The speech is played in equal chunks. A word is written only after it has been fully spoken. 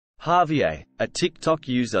Javier, a TikTok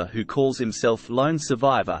user who calls himself Lone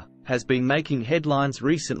Survivor, has been making headlines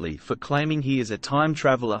recently for claiming he is a time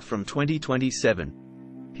traveler from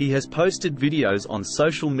 2027. He has posted videos on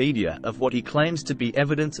social media of what he claims to be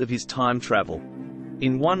evidence of his time travel.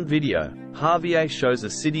 In one video, Javier shows a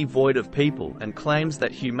city void of people and claims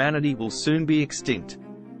that humanity will soon be extinct.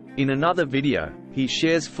 In another video, he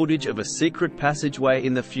shares footage of a secret passageway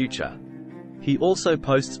in the future. He also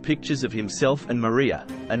posts pictures of himself and Maria,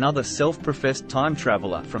 another self-professed time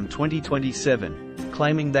traveler from 2027,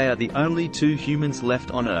 claiming they are the only two humans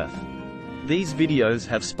left on Earth. These videos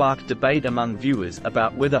have sparked debate among viewers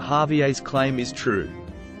about whether Javier's claim is true.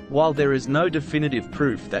 While there is no definitive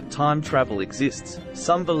proof that time travel exists,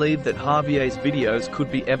 some believe that Javier's videos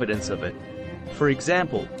could be evidence of it. For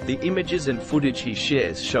example, the images and footage he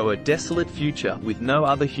shares show a desolate future with no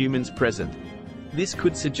other humans present. This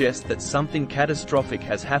could suggest that something catastrophic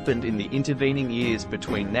has happened in the intervening years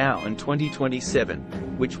between now and 2027,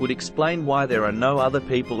 which would explain why there are no other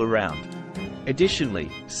people around.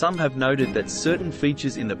 Additionally, some have noted that certain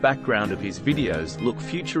features in the background of his videos look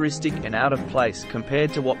futuristic and out of place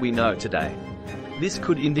compared to what we know today. This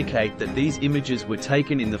could indicate that these images were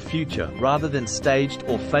taken in the future rather than staged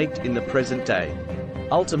or faked in the present day.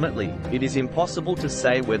 Ultimately, it is impossible to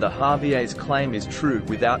say whether Javier's claim is true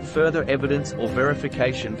without further evidence or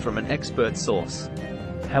verification from an expert source.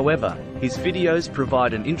 However, his videos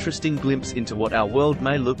provide an interesting glimpse into what our world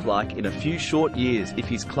may look like in a few short years if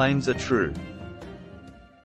his claims are true.